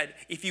heart that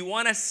if you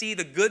want to see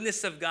the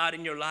goodness of God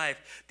in your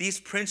life, these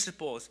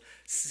principles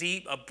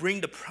bring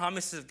the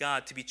promises of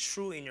God to be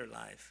true in your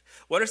life.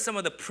 What are some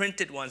of the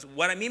printed ones?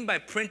 What I mean by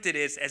printed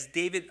is, as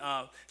David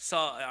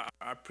saw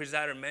our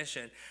presider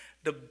mention,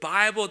 the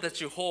Bible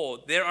that you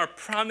hold, there are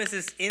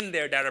promises in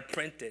there that are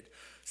printed.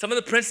 Some of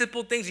the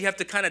principal things you have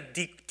to kind of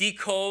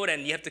decode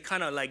and you have to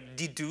kind of like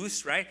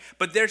deduce, right?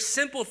 But there's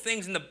simple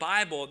things in the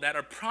Bible that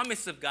are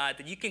promises of God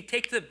that you can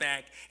take to the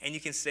bank and you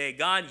can say,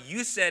 God,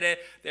 you said it,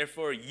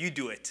 therefore you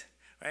do it,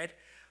 right?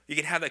 You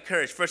can have that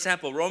courage. For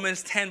example,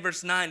 Romans 10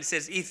 verse 9, it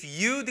says, if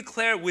you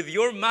declare with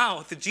your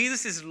mouth that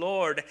Jesus is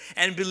Lord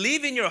and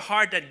believe in your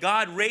heart that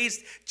God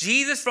raised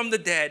Jesus from the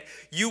dead,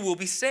 you will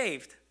be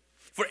saved.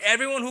 For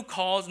everyone who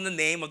calls in the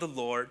name of the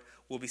Lord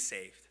will be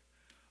saved,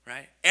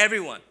 right?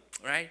 Everyone,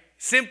 right?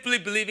 Simply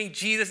believing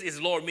Jesus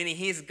is Lord, meaning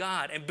he is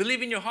God, and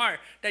believe in your heart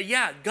that,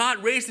 yeah,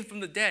 God raised him from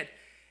the dead.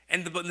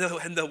 And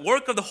the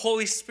work of the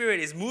Holy Spirit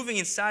is moving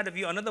inside of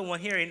you. Another one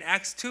here in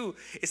Acts 2,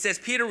 it says,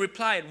 Peter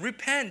replied,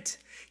 repent,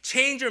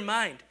 change your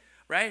mind,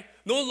 right?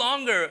 No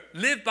longer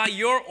live by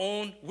your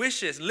own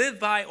wishes, live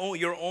by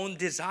your own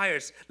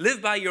desires,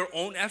 live by your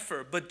own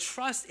effort, but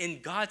trust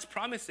in God's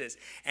promises.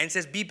 And it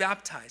says, be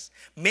baptized.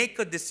 Make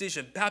a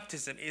decision.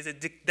 Baptism is a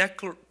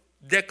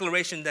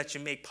declaration that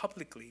you make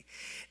publicly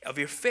of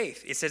your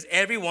faith. It says,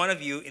 every one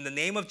of you in the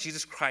name of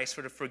Jesus Christ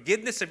for the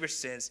forgiveness of your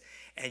sins,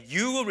 and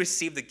you will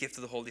receive the gift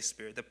of the Holy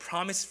Spirit, the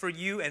promise for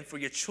you and for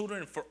your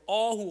children and for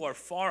all who are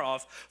far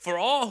off, for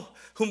all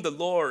whom the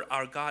Lord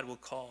our God will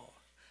call.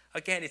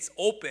 Again, it's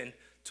open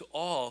to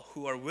all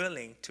who are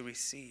willing to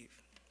receive.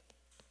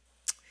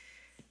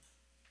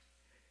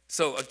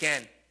 So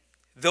again,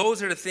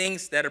 those are the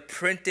things that are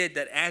printed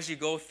that as you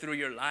go through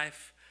your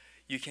life,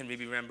 you can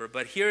maybe remember.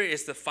 But here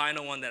is the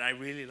final one that I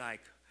really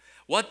like.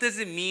 What does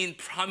it mean,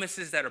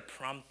 promises that are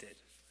prompted?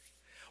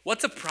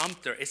 What's a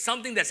prompter? It's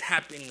something that's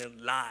happening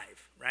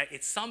live, right?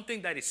 It's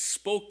something that is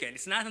spoken.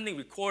 It's not something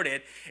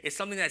recorded. It's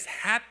something that's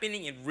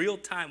happening in real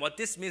time. What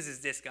this means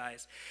is this,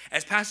 guys.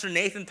 As Pastor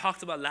Nathan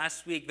talked about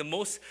last week, the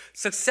most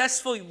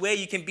successful way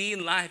you can be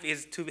in life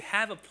is to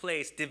have a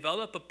place,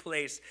 develop a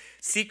place,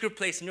 secret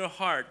place in your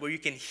heart where you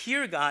can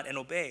hear God and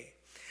obey.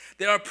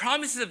 There are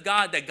promises of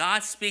God that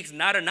God speaks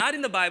that are not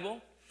in the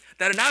Bible,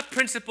 that are not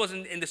principles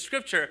in the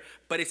scripture,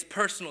 but it's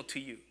personal to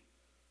you.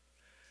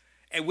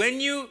 And when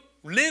you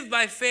live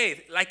by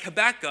faith, like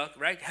Habakkuk,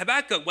 right?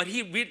 Habakkuk, what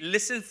he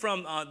listened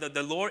from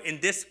the Lord in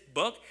this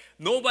book,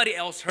 nobody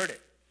else heard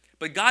it.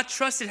 But God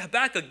trusted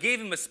Habakkuk, gave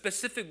him a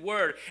specific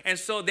word. And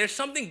so there's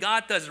something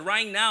God does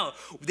right now.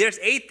 There's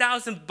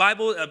 8,000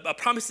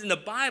 promises in the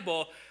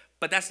Bible,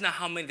 but that's not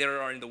how many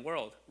there are in the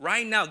world.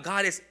 Right now,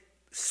 God is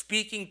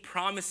speaking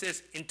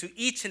promises into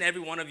each and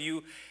every one of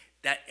you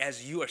that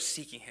as you are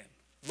seeking him.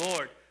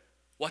 Lord,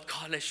 what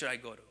college should I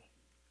go to?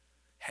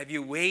 Have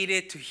you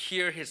waited to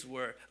hear his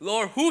word?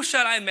 Lord, who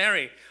shall I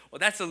marry? Well,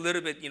 that's a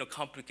little bit,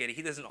 complicated.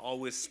 He doesn't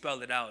always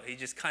spell it out. He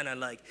just kind of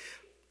like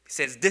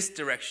says this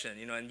direction,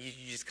 and you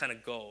just kind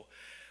of go.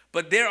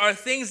 But there are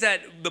things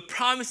that the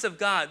promise of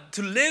God,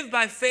 to live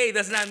by faith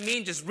does not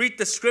mean just read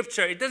the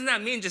scripture. It does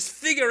not mean just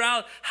figure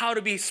out how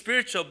to be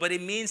spiritual, but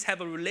it means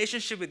have a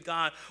relationship with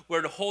God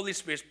where the Holy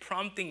Spirit is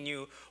prompting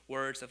you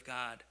words of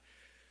God.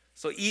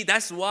 So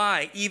that's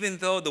why, even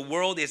though the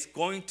world is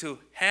going to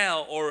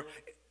hell, or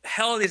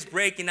hell is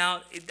breaking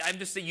out, I'm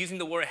just using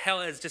the word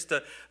hell as just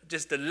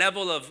the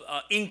level of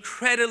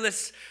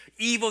incredulous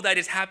evil that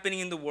is happening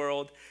in the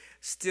world,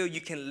 still you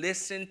can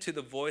listen to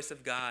the voice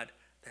of God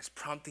that's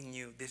prompting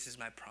you. This is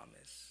my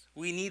promise.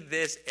 We need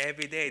this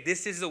every day.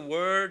 This is the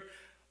word.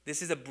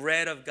 This is the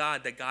bread of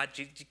God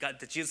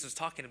that Jesus was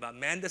talking about.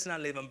 Man does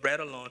not live on bread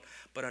alone,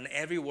 but on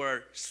every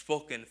word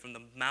spoken from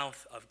the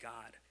mouth of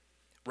God.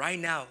 Right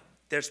now,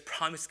 there's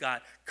promise, God,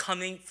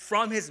 coming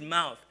from his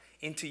mouth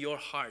into your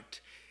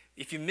heart.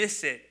 If you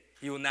miss it,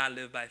 you will not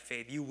live by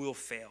faith. You will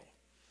fail.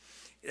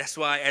 That's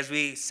why as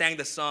we sang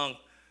the song,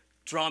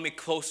 draw me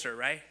closer,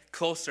 right?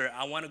 Closer.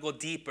 I want to go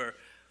deeper.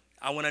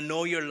 I want to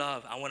know your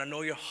love. I want to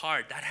know your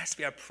heart. That has to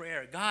be our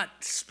prayer. God,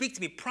 speak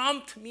to me.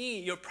 Prompt me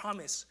your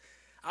promise.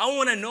 I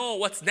want to know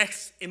what's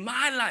next in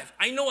my life.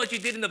 I know what you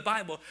did in the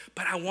Bible,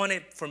 but I want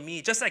it for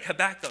me. Just like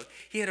Habakkuk,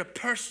 he had a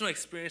personal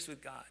experience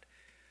with God.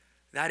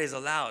 That is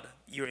allowed.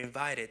 You're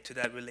invited to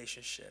that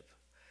relationship.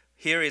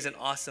 Here is an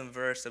awesome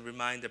verse, a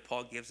reminder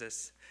Paul gives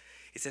us.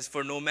 It says,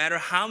 for no matter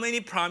how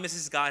many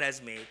promises God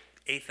has made,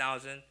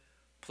 8,000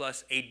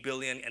 plus 8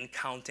 billion and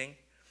counting,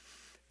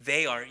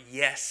 they are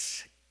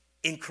yes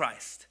in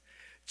Christ.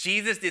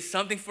 Jesus did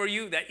something for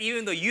you that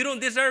even though you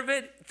don't deserve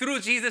it,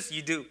 through Jesus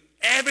you do.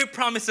 Every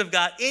promise of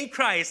God in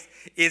Christ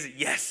is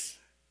yes.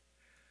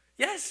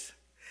 Yes.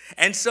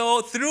 And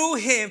so through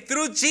him,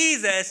 through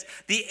Jesus,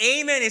 the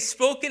amen is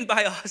spoken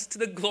by us to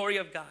the glory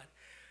of God.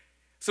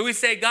 So we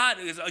say God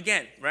is,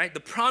 again, right? The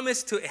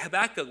promise to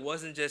Habakkuk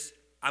wasn't just,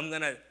 I'm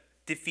going to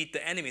defeat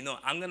the enemy. No,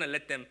 I'm going to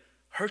let them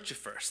hurt you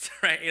first,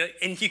 right?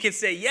 And you can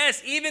say,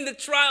 yes, even the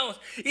trials,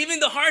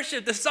 even the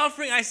hardship, the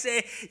suffering, I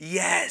say,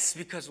 yes.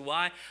 Because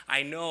why?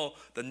 I know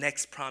the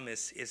next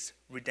promise is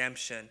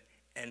redemption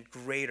and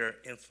greater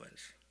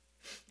influence.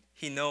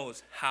 He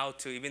knows how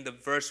to, even the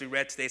verse we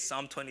read today,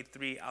 Psalm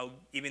 23,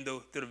 even though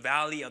through the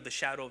valley of the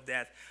shadow of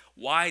death.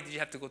 Why did you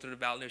have to go through the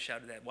valley of the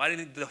shadow of death? Why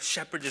didn't the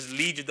shepherd just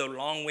lead you the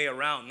long way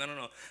around?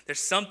 No. There's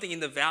something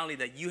in the valley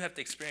that you have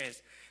to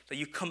experience, that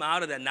you come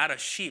out of that, not a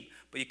sheep,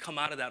 but you come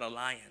out of that a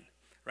lion,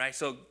 right?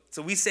 So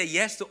we say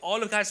yes to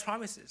all of God's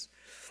promises.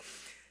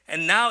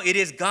 And now it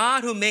is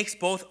God who makes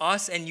both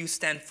us and you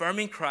stand firm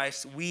in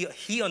Christ.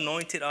 He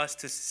anointed us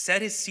to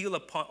set his seal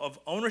of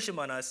ownership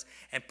on us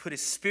and put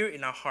his spirit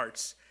in our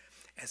hearts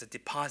as a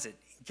deposit,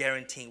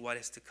 guaranteeing what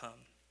is to come.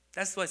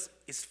 That's why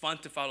it's fun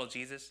to follow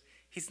Jesus.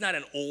 He's not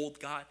an old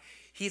God.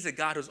 He's a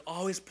God who's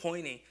always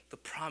pointing the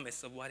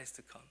promise of what is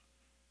to come.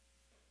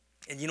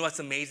 And you know what's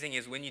amazing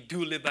is when you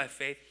do live by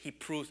faith, he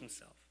proves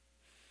himself.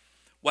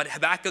 What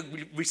Habakkuk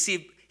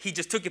received, he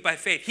just took it by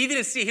faith. He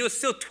didn't see, he was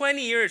still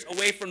 20 years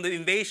away from the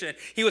invasion.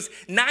 He was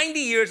 90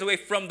 years away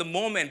from the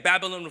moment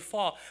Babylon would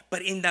fall.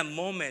 But in that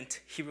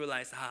moment, he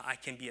realized, I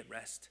can be at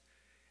rest.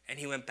 And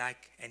he went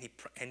back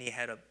and he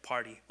had a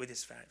party with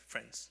his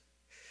friends.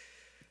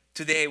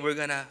 Today, we're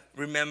going to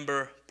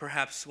remember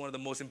perhaps one of the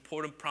most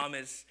important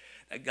promises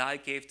that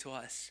God gave to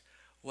us,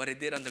 what he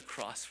did on the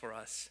cross for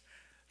us.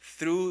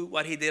 Through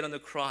what he did on the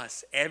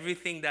cross,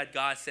 everything that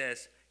God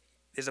says,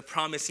 there's a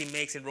promise he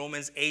makes in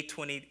Romans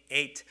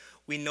 8:28.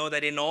 We know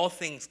that in all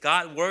things,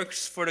 God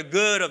works for the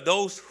good of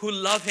those who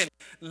love him.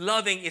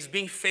 Loving is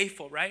being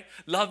faithful, right?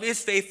 Love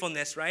is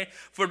faithfulness, right?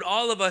 For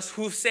all of us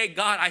who say,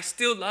 God, I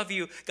still love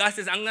you. God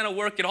says, I'm going to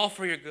work it all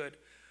for your good.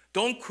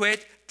 Don't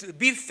quit.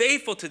 Be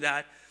faithful to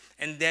that.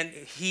 And then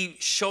he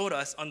showed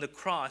us on the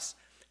cross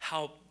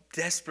how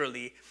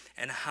desperately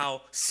and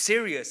how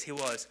serious he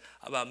was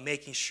about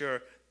making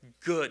sure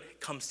good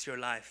comes to your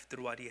life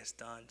through what he has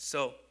done.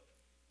 So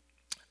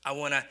I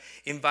want to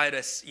invite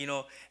us,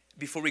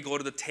 before we go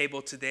to the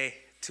table today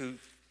to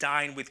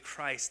dine with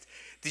Christ.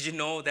 Did you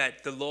know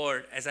that the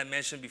Lord, as I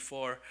mentioned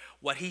before,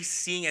 what he's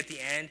seeing at the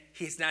end,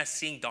 he's not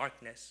seeing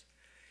darkness.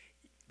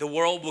 The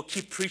world will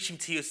keep preaching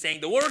to you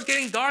saying, the world's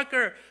getting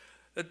darker.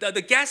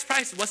 The gas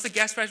price, what's the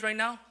gas price right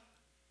now?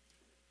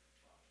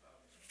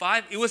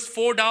 $5. It was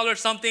 $4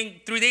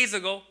 something 3 days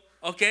ago.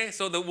 Okay,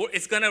 so the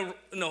world's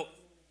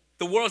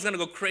gonna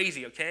go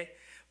crazy. Okay,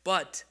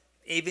 but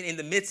even in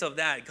the midst of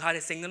that, God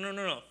is saying,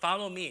 no,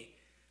 follow me.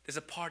 There's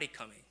a party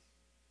coming.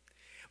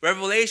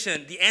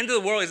 Revelation, the end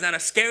of the world is not a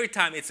scary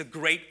time. It's a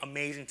great,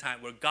 amazing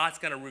time where God's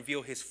going to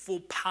reveal his full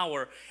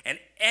power, and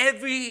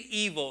every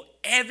evil,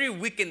 every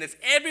wickedness,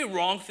 every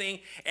wrong thing,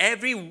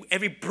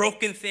 every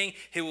broken thing,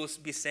 he will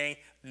be saying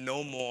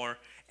no more,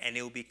 and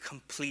it will be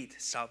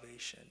complete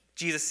salvation.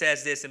 Jesus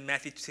says this in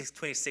Matthew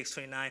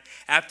 26:29.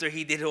 After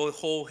he did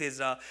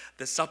the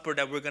supper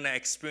that we're going to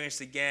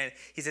experience again,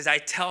 he says, I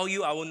tell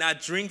you, I will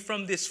not drink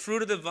from this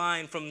fruit of the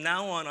vine from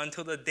now on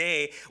until the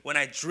day when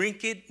I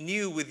drink it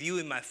new with you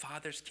in my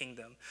Father's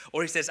kingdom.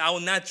 Or he says, I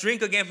will not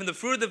drink again from the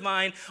fruit of the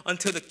vine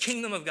until the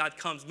kingdom of God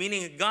comes.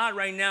 Meaning God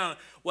right now,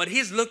 what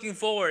he's looking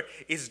for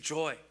is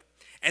joy.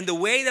 And the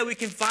way that we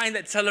can find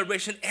that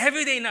celebration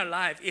every day in our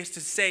life is to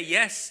say,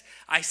 yes,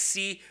 I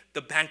see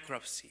the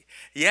bankruptcy.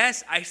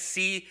 Yes, I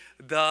see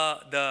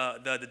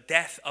the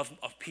death of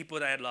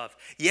people that I love.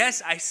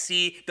 Yes, I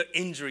see the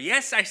injury.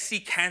 Yes, I see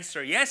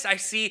cancer. Yes, I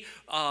see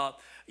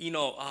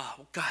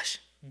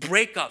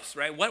breakups,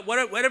 right?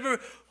 Whatever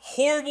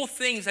horrible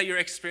things that you're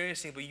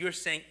experiencing, but you're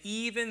saying,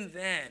 even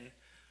then,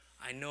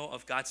 I know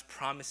of God's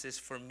promises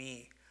for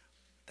me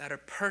that are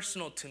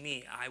personal to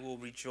me. I will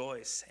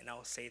rejoice and I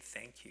will say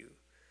thank you.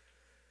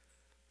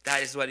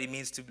 That is what it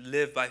means to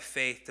live by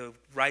faith. The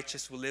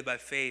righteous will live by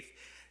faith,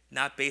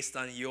 not based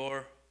on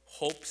your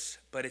hopes,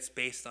 but it's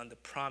based on the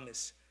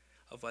promise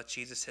of what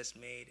Jesus has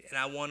made. And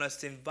I want us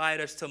to invite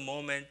us to a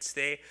moment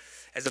today.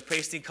 As the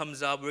praise team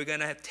comes up, we're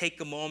going to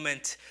take a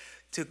moment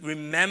to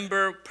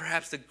remember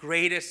perhaps the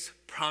greatest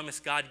promise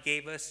God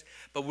gave us.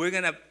 But we're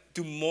going to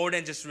do more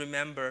than just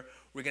remember.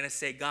 We're going to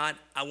say, God,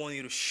 I want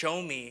you to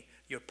show me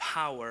your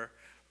power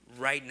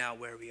right now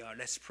where we are.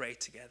 Let's pray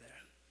together.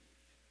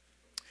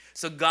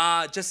 So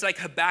God, just like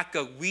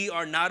Habakkuk, we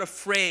are not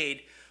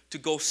afraid to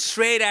go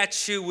straight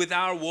at you with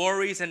our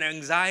worries and our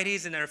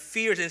anxieties and our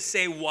fears and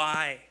say,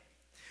 why?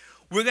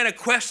 We're going to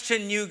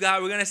question you,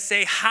 God. We're going to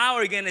say, how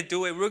are you going to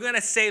do it? We're going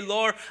to say,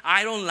 Lord,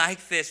 I don't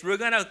like this. We're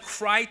going to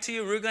cry to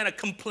you. We're going to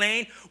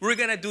complain. We're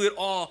going to do it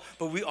all.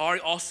 But we are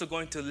also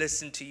going to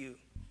listen to you.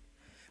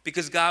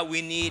 Because, God,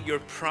 we need your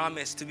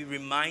promise to be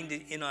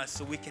reminded in us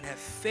so we can have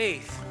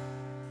faith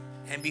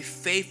and be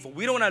faithful.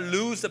 We don't want to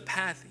lose the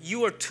path.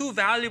 You are too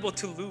valuable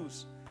to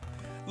lose.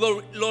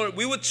 Lord,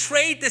 we would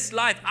trade this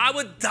life. I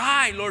would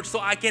die, Lord, so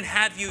I can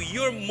have you.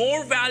 You're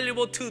more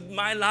valuable to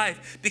my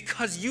life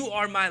because you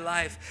are my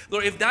life.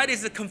 Lord, if that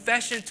is a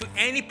confession to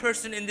any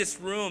person in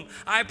this room,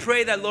 I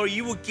pray that, Lord,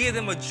 you will give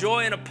them a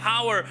joy and a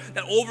power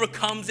that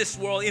overcomes this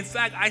world. In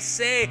fact, I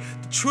say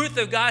the truth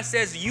of God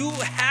says you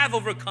have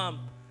overcome.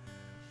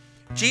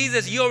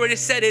 Jesus, you already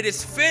said it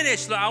is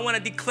finished. Lord, I want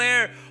to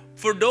declare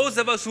for those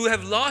of us who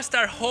have lost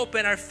our hope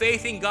and our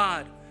faith in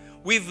God,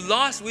 we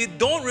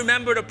don't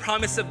remember the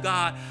promise of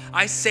God.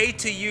 I say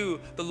to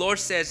you, the Lord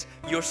says,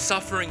 your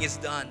suffering is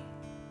done.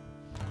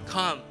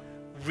 Come,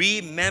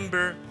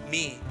 remember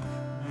me.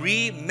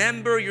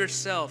 Remember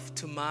yourself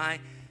to my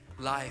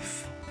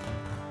life.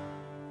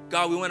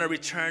 God, we want to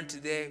return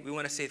today. We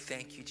want to say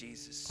thank you,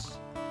 Jesus.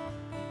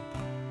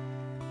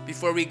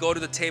 Before we go to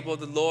the table of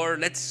the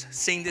Lord, let's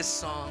sing this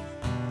song.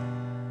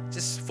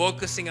 Just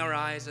focusing our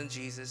eyes on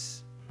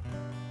Jesus,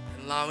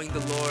 allowing the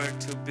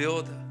Lord to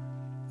build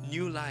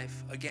new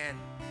life again.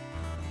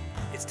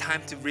 It's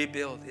time to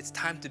rebuild. It's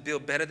time to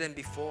build better than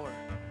before.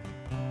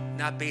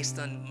 Not based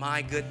on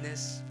my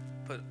goodness,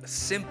 but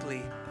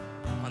simply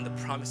on the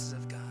promises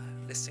of God.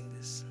 Let's sing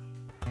this.